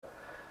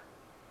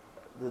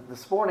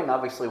This morning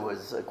obviously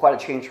was quite a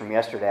change from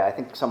yesterday. I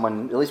think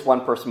at least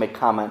one person made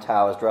comment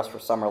how I was dressed for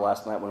summer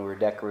last night when we were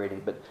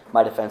decorating, but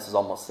my defense is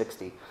almost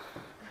 60,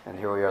 and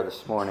here we are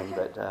this morning.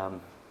 But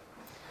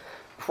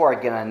before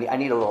I get on, I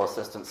need a little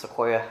assistance.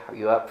 Sequoia, are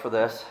you up for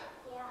this?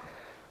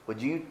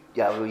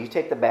 Yeah. Will you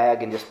take the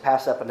bag and just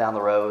pass up and down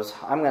the rows?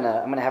 I'm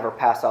gonna have her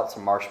pass out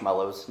some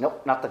marshmallows.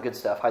 Nope, not the good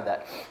stuff. Hide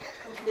that.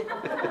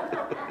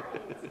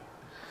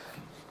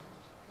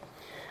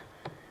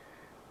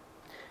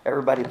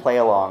 Everybody play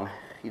along.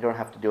 You don't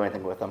have to do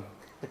anything with them.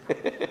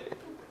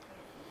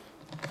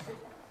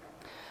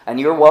 And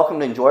you're welcome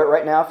to enjoy it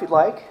right now if you'd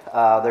like.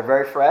 They're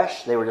very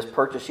fresh. They were just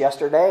purchased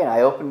yesterday, and I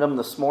opened them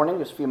this morning,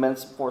 just a few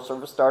minutes before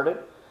service started.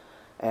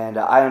 And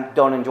I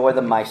don't enjoy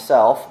them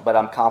myself, but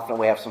I'm confident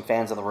we have some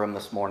fans in the room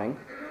this morning.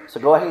 So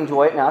go ahead and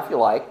enjoy it now if you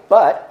like.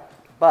 But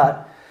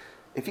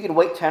if you can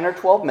wait 10 or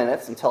 12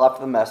 minutes until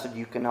after the message,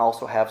 you can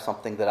also have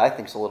something that I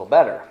think is a little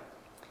better.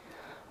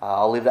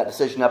 I'll leave that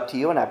decision up to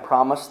you, and I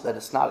promise that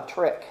it's not a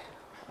trick.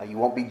 You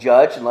won't be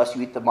judged unless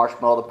you eat the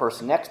marshmallow of the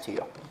person next to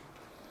you.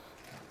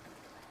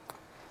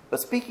 But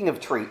speaking of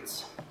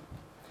treats,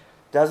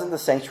 doesn't the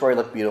sanctuary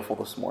look beautiful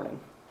this morning?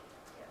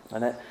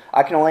 And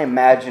I can only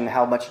imagine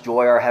how much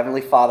joy our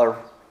Heavenly Father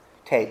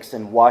takes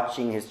in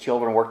watching His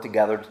children work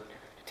together to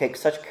take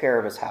such care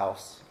of His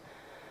house.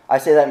 I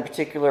say that in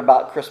particular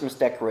about Christmas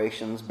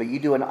decorations, but you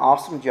do an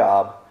awesome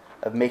job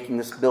of making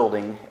this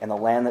building and the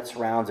land that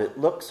surrounds it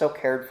look so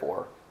cared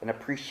for and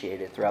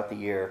appreciated throughout the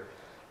year.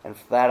 And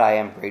for that, I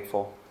am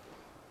grateful.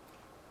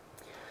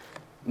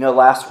 You know,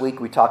 last week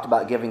we talked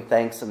about giving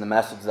thanks in the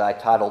message that I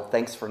titled,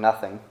 Thanks for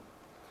Nothing.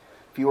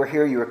 If you were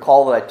here, you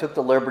recall that I took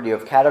the liberty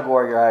of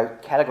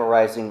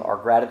categorizing our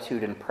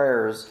gratitude and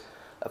prayers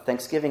of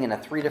thanksgiving into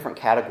 3 different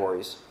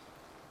categories.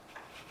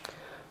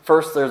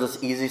 First, there's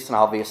this easiest and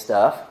obvious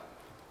stuff.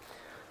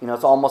 You know,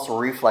 it's almost a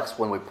reflex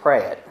when we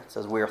pray it. It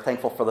says we are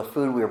thankful for the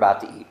food we are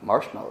about to eat,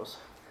 marshmallows.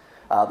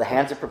 The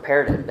hands that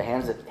prepared it, the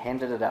hands that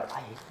handed it out. I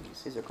hate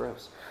these. These are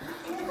gross.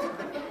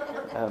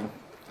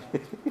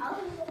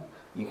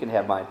 You can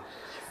have mine.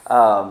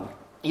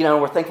 You know,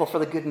 we're thankful for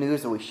the good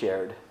news that we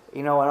shared.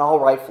 You know, and all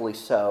rightfully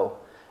so.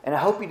 And I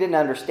hope you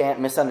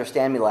didn't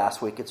misunderstand me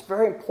last week. It's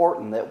very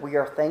important that we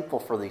are thankful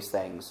for these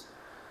things.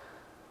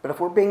 But if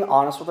we're being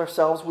honest with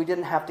ourselves, we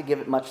didn't have to give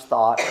it much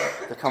thought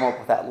to come up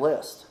with that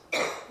list.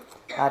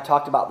 And I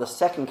talked about the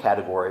second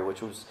category,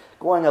 which was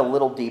going a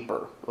little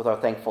deeper with our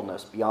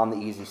thankfulness beyond the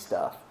easy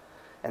stuff.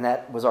 And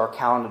that was our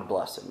counted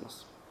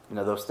blessings. You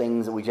know, those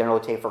things that we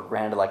generally take for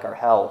granted, like our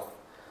health,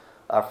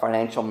 our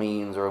financial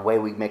means, or the way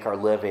we make our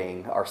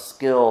living, our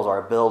skills,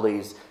 our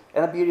abilities,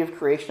 and the beauty of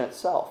creation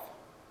itself.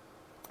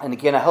 And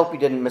again, I hope you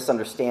didn't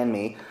misunderstand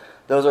me.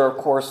 Those are, of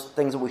course,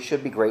 things that we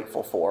should be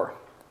grateful for.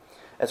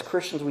 As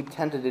Christians, we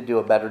tended to do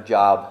a better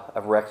job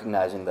of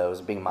recognizing those,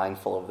 being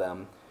mindful of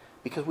them,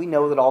 because we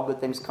know that all good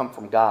things come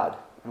from God,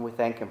 and we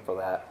thank Him for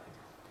that.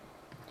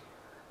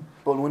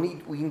 But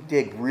when we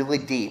dig really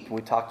deep, and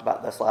we talked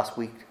about this last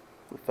week,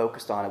 we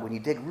focused on it, when you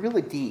dig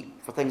really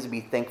deep for things to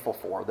be thankful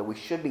for, that we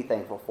should be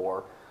thankful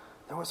for,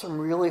 there was some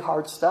really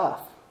hard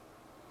stuff.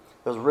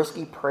 Those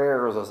risky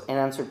prayers, those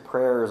unanswered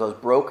prayers, those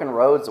broken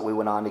roads that we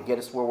went on to get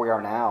us where we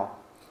are now.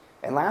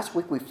 And last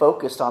week we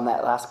focused on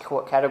that last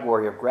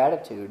category of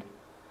gratitude.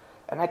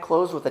 And I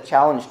closed with a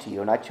challenge to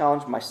you, and I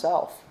challenged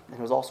myself, and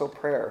it was also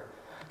prayer,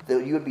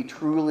 that you would be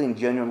truly and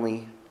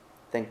genuinely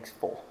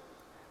thankful.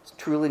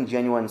 Truly and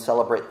genuine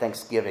celebrate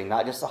Thanksgiving,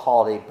 not just a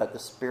holiday, but the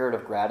spirit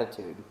of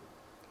gratitude.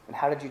 And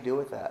how did you do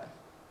with that?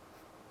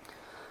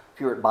 If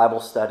you were at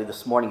Bible study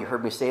this morning, you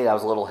heard me say that I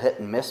was a little hit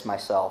and miss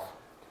myself.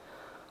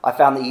 I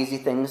found the easy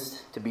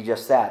things to be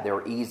just that. They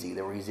were easy.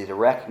 They were easy to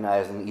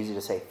recognize and easy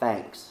to say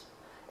thanks.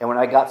 And when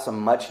I got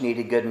some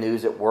much-needed good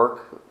news at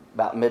work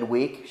about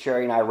midweek,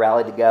 Sherry and I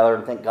rallied together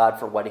and thanked God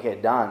for what He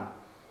had done.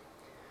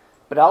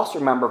 But I also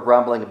remember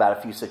grumbling about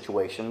a few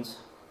situations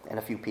and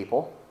a few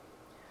people.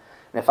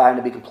 And if I am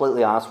to be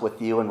completely honest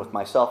with you and with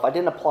myself, I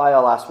didn't apply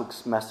last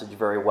week's message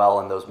very well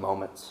in those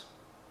moments.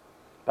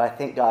 But I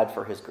thank God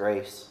for His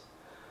grace.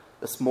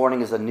 This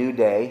morning is a new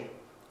day,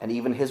 and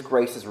even His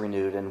grace is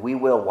renewed, and we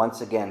will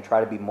once again try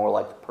to be more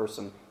like the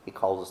person He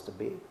calls us to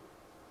be.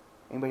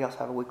 Anybody else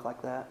have a week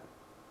like that?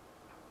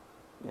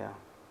 Yeah.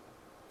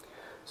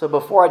 So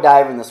before I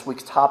dive in this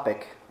week's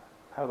topic,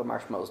 how are the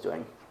marshmallows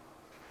doing?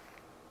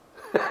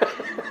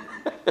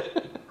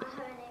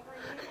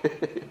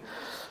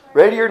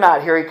 Ready or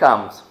not, here he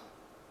comes.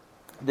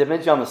 The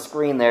image on the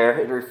screen there,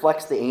 it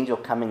reflects the angel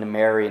coming to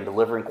Mary and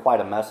delivering quite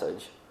a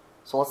message.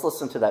 So let's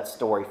listen to that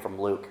story from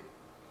Luke.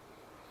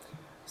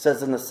 It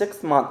says, in the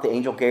 6th month, the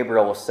angel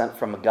Gabriel was sent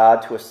from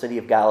God to a city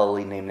of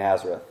Galilee named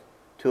Nazareth,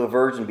 to a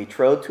virgin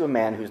betrothed to a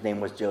man whose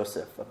name was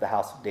Joseph, of the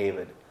house of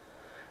David.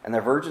 And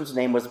the virgin's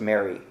name was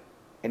Mary.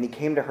 And he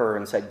came to her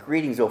and said,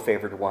 Greetings, O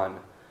favored one,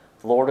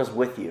 the Lord is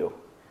with you.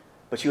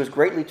 But she was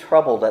greatly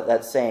troubled at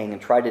that saying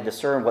and tried to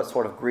discern what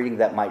sort of greeting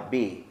that might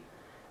be.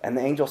 And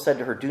the angel said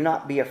to her, Do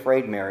not be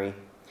afraid, Mary,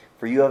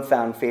 for you have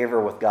found favor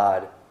with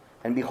God.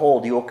 And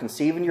behold, you will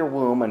conceive in your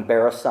womb and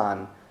bear a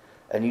son,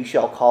 and you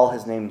shall call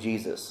his name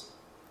Jesus.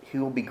 He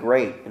will be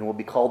great and will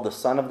be called the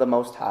Son of the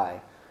Most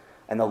High.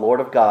 And the Lord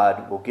of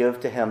God will give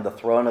to him the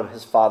throne of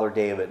his father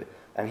David,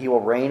 and he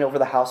will reign over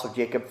the house of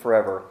Jacob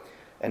forever,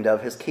 and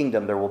of his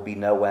kingdom there will be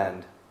no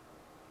end.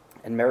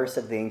 And Mary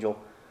said to the angel,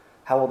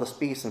 How will this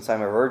be, since I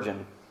am a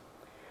virgin?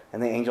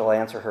 And the angel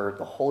answered her,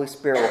 The Holy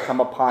Spirit will come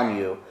upon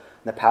you, and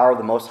the power of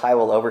the Most High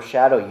will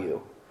overshadow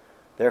you.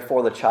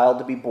 Therefore the child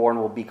to be born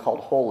will be called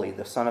Holy,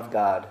 the Son of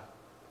God.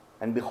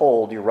 And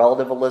behold, your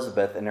relative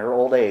Elizabeth, in her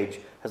old age,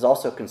 has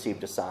also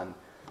conceived a son,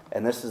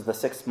 and this is the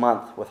 6th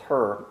month with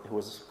her who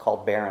was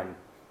called barren.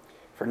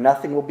 For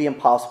nothing will be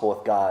impossible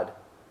with God.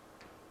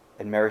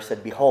 And Mary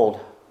said, Behold,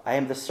 I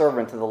am the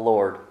servant of the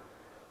Lord.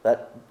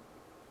 Let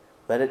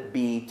it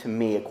be to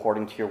me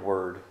according to your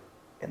word.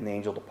 And the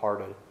angel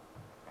departed.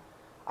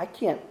 I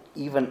can't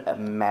even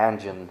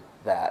imagine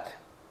that.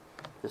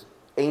 This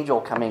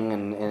angel coming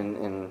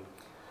and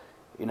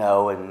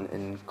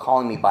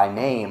calling me by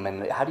name.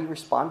 And how do you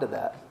respond to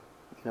that?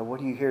 What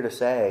are you here to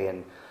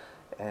say?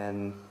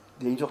 And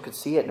the angel could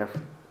see it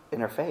in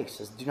her face.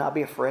 Says, Do not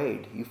be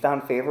afraid. You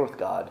found favor with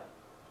God.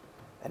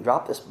 And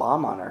drop this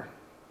bomb on her.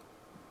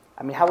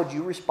 I mean, how would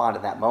you respond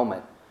in that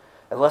moment?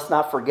 And let's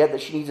not forget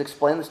that she needs to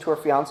explain this to her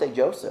fiancé,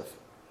 Joseph.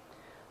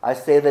 I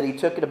say that he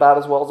took it about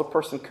as well as a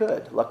person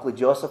could. Luckily,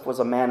 Joseph was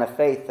a man of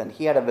faith, and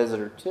he had a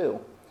visitor too.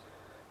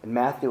 In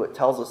Matthew, it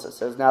tells us, it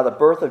says, Now the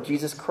birth of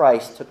Jesus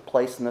Christ took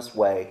place in this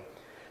way.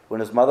 When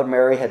his mother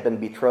Mary had been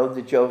betrothed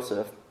to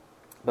Joseph,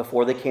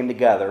 before they came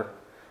together,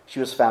 she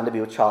was found to be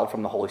with child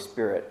from the Holy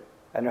Spirit.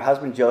 And her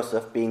husband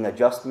Joseph, being a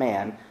just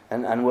man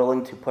and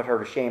unwilling to put her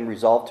to shame,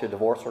 resolved to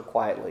divorce her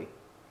quietly.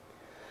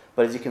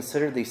 But as he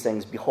considered these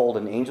things, behold,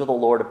 an angel of the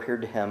Lord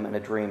appeared to him in a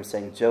dream,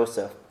 saying,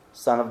 Joseph,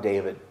 son of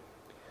David,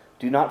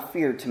 do not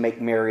fear to make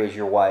Mary as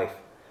your wife,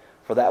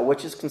 for that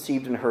which is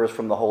conceived in her is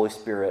from the Holy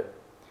Spirit.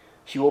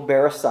 She will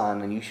bear a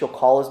son, and you shall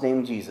call his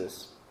name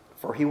Jesus,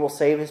 for he will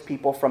save his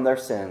people from their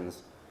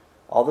sins.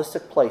 All this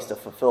took place to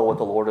fulfill what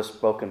the Lord has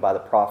spoken by the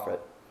prophet.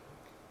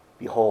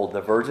 Behold,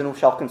 the virgin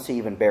shall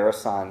conceive and bear a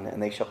son,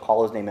 and they shall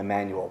call his name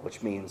Emmanuel,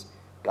 which means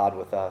God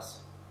with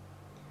us.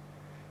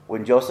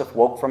 When Joseph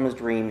woke from his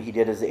dream, he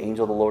did as the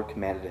angel of the Lord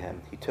commanded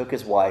him. He took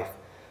his wife,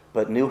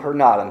 but knew her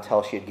not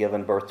until she had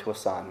given birth to a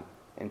son,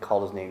 and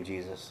called his name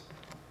Jesus.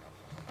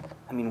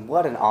 I mean,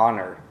 what an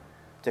honor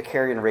to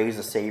carry and raise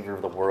the Savior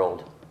of the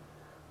world.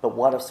 But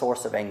what a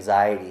source of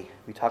anxiety.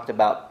 We talked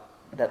about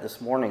that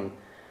this morning,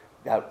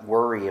 that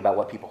worry about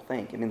what people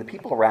think. I mean, the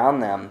people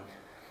around them,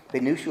 they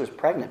knew she was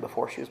pregnant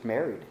before she was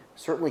married.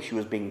 Certainly she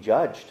was being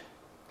judged.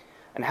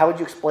 And how would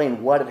you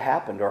explain what had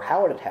happened or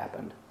how it had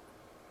happened?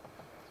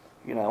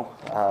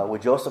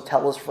 Would Joseph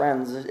tell his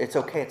friends, it's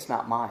okay, it's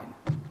not mine?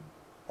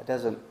 It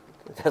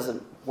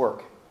doesn't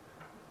work.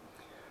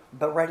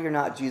 But ready or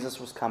not, Jesus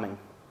was coming.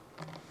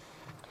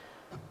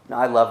 Now,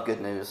 I love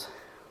good news.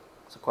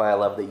 That's why I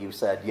love that you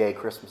said, yay,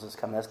 Christmas is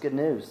coming. That's good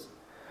news.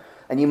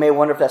 And you may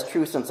wonder if that's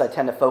true, since I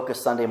tend to focus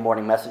Sunday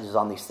morning messages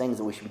on these things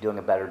that we should be doing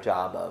a better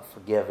job of,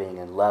 forgiving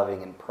and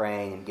loving and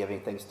praying and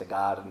giving things to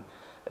God.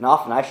 And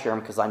often I share them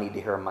because I need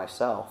to hear them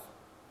myself.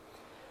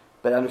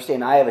 But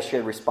understand, I have a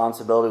shared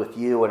responsibility with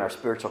you and our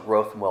spiritual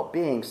growth and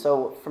well-being.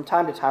 So from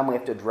time to time, we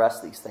have to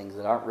address these things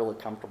that aren't really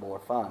comfortable or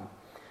fun.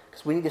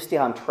 Because we need to stay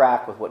on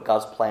track with what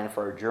God's plan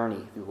for our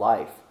journey through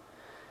life.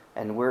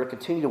 And we're to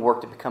continue to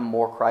work to become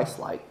more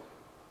Christ-like.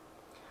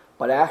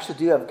 But I actually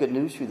do have good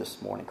news for you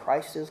this morning.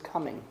 Christ is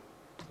coming.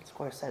 That's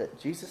why I said it.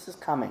 Jesus is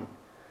coming.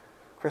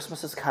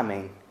 Christmas is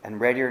coming. And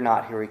ready or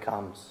not, here he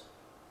comes.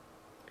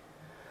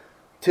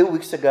 2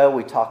 weeks ago,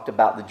 we talked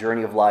about the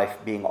journey of life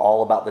being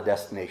all about the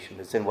destination.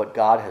 It's in what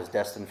God has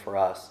destined for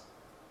us.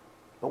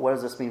 But what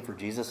does this mean for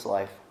Jesus'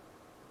 life?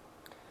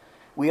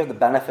 We have the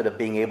benefit of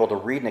being able to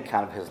read an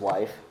account of his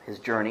life, his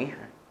journey,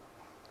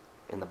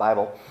 in the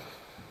Bible.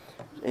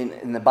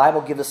 And the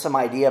Bible gives us some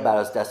idea about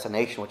his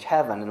destination, which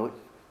heaven, and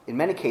in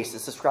many cases,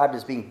 is described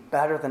as being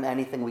better than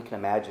anything we can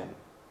imagine.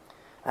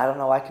 And I don't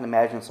know, I can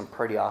imagine some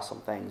pretty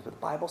awesome things, but the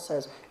Bible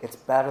says it's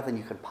better than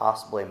you could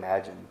possibly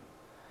imagine.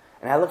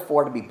 And I look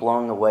forward to be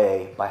blown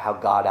away by how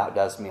God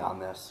outdoes me on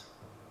this.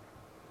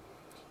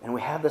 And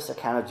we have this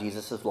account of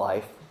Jesus'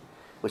 life,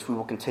 which we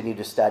will continue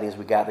to study as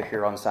we gather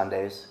here on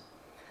Sundays.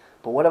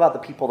 But what about the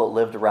people that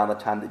lived around the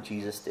time that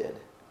Jesus did?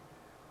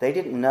 They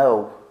didn't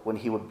know when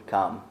he would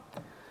come,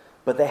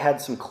 but they had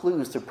some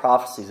clues through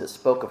prophecies that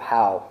spoke of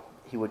how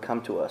he would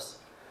come to us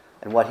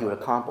and what he would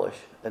accomplish,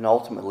 and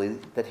ultimately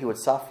that he would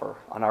suffer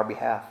on our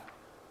behalf.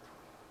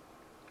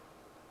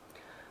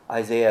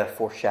 Isaiah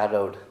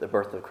foreshadowed the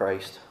birth of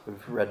Christ.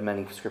 We've read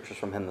many scriptures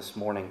from him this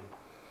morning.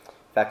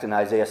 In fact, in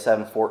Isaiah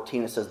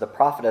 7:14, it says, the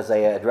prophet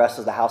Isaiah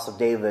addresses the house of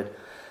David,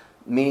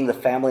 meaning the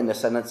family and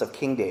descendants of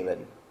King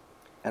David,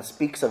 and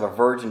speaks of a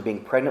virgin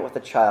being pregnant with a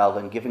child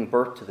and giving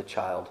birth to the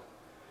child.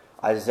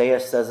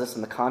 Isaiah says this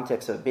in the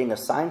context of it being a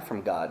sign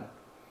from God.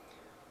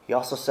 He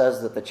also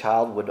says that the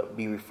child would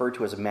be referred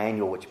to as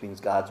Emmanuel, which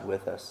means God's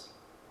with us.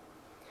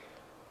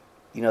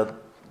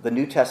 The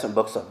New Testament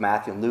books of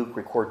Matthew and Luke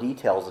record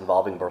details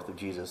involving the birth of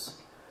Jesus,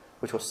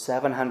 which was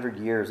 700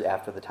 years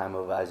after the time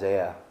of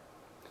Isaiah.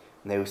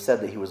 And they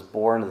said that he was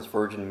born of this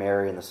Virgin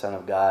Mary and the Son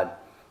of God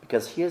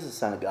because he is the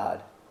Son of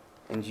God.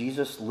 And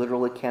Jesus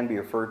literally can be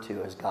referred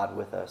to as God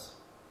with us.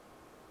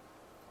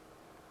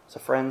 So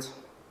friends,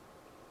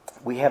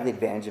 we have the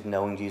advantage of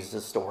knowing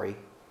Jesus' story.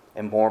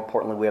 And more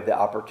importantly, we have the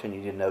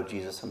opportunity to know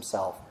Jesus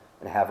himself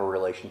and have a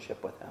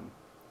relationship with him.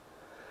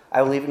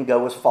 I will even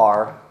go as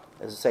far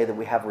as to say that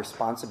we have a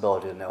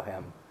responsibility to know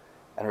him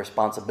and a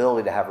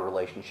responsibility to have a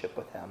relationship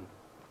with him.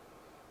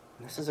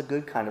 And this is a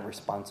good kind of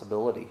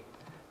responsibility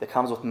that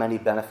comes with many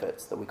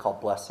benefits that we call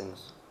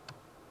blessings.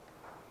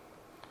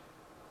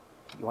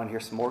 You want to hear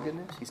some more good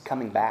news? He's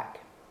coming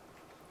back.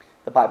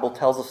 The Bible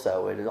tells us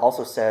so. It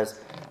also says,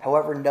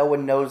 however, no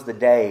one knows the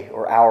day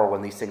or hour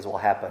when these things will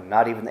happen.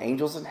 Not even the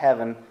angels in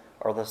heaven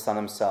or the Son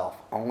himself.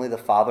 Only the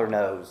Father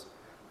knows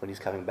when he's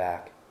coming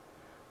back.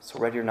 So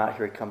ready or not,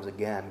 here he comes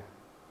again.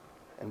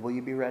 And will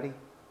you be ready?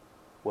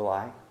 Will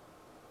I?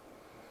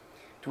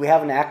 Do we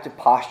have an active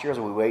posture as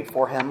we wait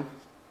for him?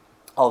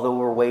 Although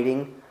we're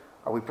waiting,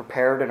 are we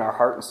prepared in our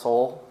heart and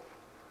soul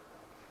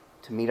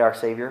to meet our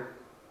Savior?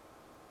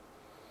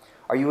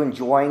 Are you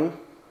enjoying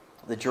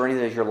the journey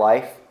that is your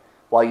life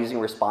while using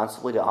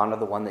responsibly to honor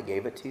the one that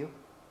gave it to you?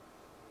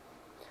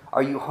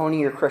 Are you honing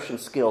your Christian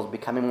skills,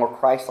 becoming more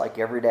Christ-like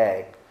every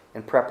day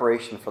in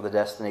preparation for the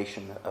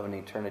destination of an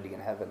eternity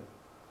in heaven?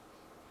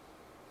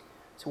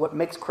 So what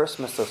makes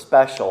Christmas so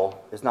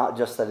special is not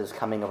just that it's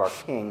coming of our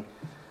King.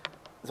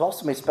 It's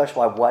also made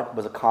special by what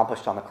was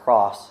accomplished on the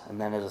cross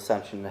and then his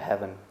ascension to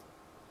heaven.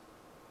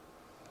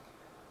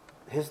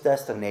 His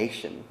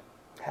destination,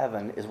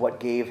 heaven, is what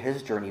gave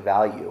his journey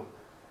value.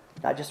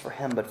 Not just for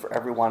him, but for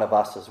every one of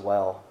us as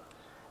well.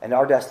 And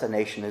our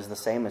destination is the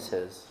same as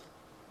his.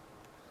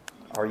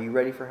 Are you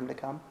ready for him to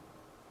come?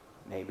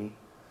 Maybe.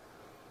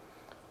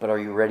 But are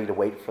you ready to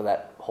wait for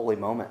that holy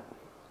moment?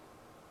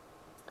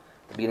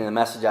 At the beginning of the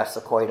message, I asked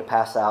Sequoia to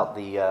pass out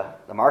the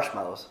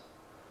marshmallows.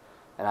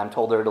 And I'm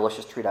told they're a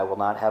delicious treat. I will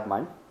not have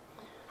mine.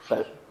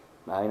 But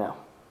I know.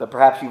 But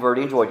perhaps you've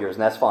already enjoyed yours,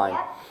 and that's fine.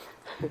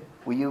 Yep.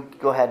 Will you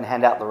go ahead and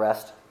hand out the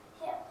rest?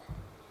 Yep.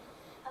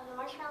 The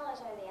marshmallows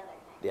are the other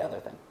thing. The other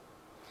thing.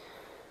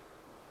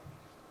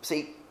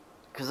 See,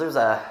 because there's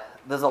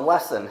a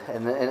lesson,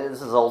 and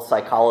this is an old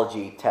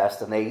psychology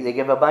test, and they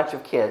give a bunch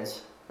of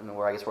kids, and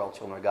I guess we're all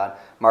children of God,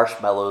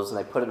 marshmallows, and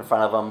they put it in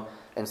front of them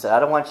and said, I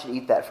don't want you to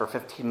eat that for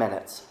 15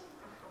 minutes.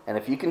 And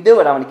if you can do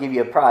it, I'm going to give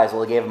you a prize.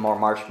 Well, they gave them more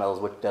marshmallows,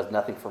 which does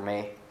nothing for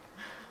me.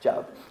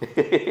 Job.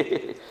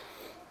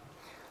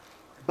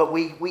 But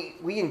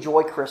we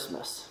enjoy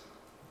Christmas,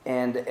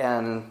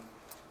 and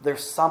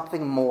there's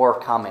something more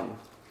coming,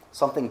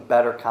 something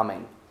better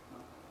coming.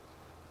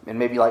 And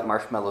maybe you like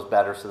marshmallows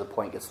better, so the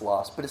point gets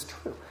lost. But it's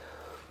true.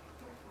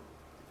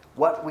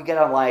 What we get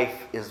on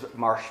life is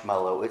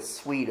marshmallow. It's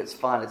sweet, it's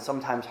fun, it's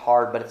sometimes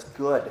hard, but it's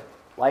good.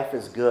 Life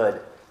is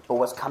good. But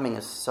what's coming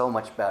is so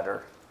much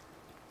better.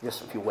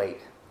 Just if you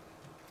wait.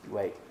 You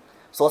wait.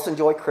 So let's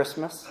enjoy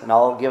Christmas, and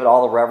I'll give it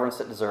all the reverence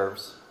it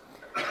deserves.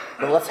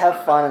 But let's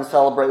have fun and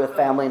celebrate with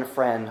family and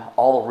friend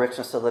all the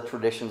richness of the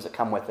traditions that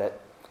come with it.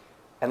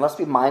 And let's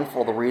be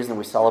mindful of the reason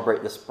we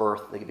celebrate this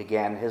birth that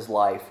began his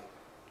life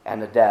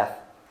and the death,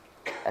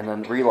 and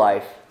then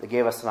re-life that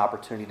gave us an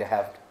opportunity to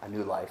have a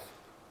new life.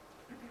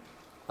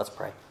 Let's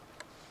pray.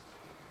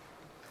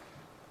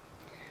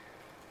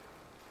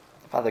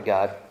 Father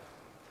God,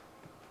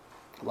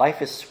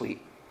 life is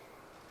sweet.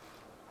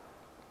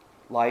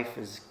 Life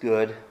is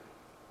good.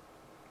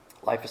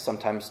 Life is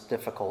sometimes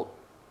difficult.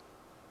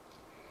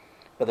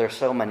 But there are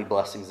so many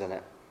blessings in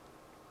it.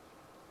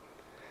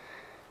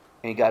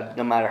 And God,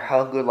 no matter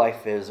how good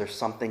life is, there's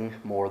something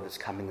more that's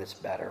coming that's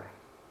better.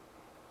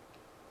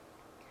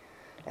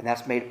 And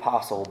that's made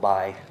possible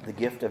by the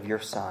gift of your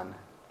Son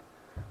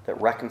that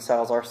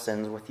reconciles our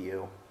sins with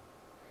you,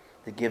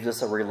 that gives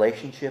us a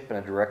relationship and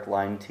a direct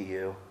line to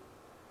you.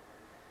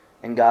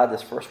 And God,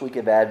 this first week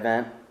of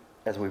Advent,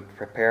 as we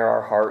prepare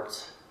our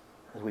hearts,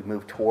 as we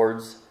move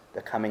towards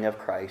the coming of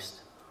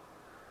Christ,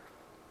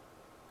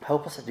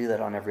 help us to do that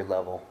on every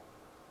level.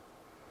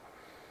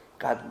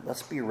 God,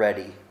 let's be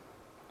ready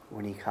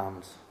when he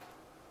comes.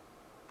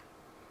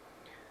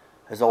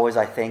 As always,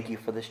 I thank you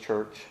for this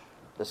church,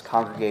 this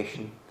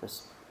congregation,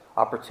 this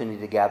opportunity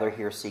to gather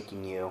here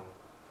seeking you.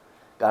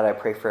 God, I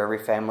pray for every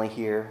family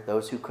here,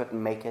 those who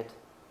couldn't make it,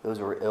 those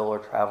who are ill or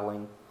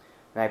traveling.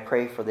 And I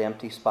pray for the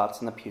empty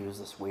spots in the pews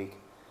this week,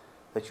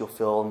 that you'll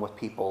fill them with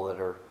people that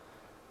are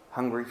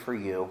hungry for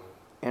you,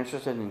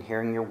 interested in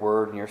hearing your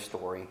word and your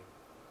story.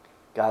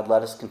 God,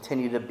 let us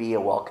continue to be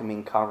a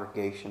welcoming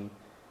congregation,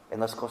 and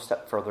let's go a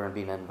step further and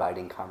be an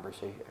inviting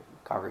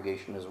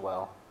congregation as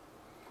well.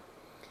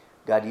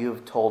 God, you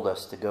have told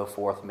us to go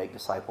forth and make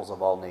disciples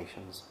of all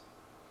nations.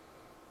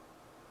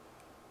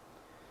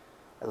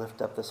 I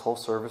lift up this whole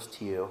service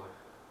to you,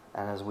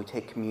 and as we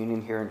take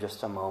communion here in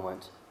just a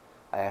moment,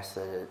 I ask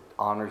that it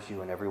honors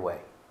you in every way.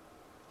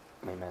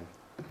 Amen.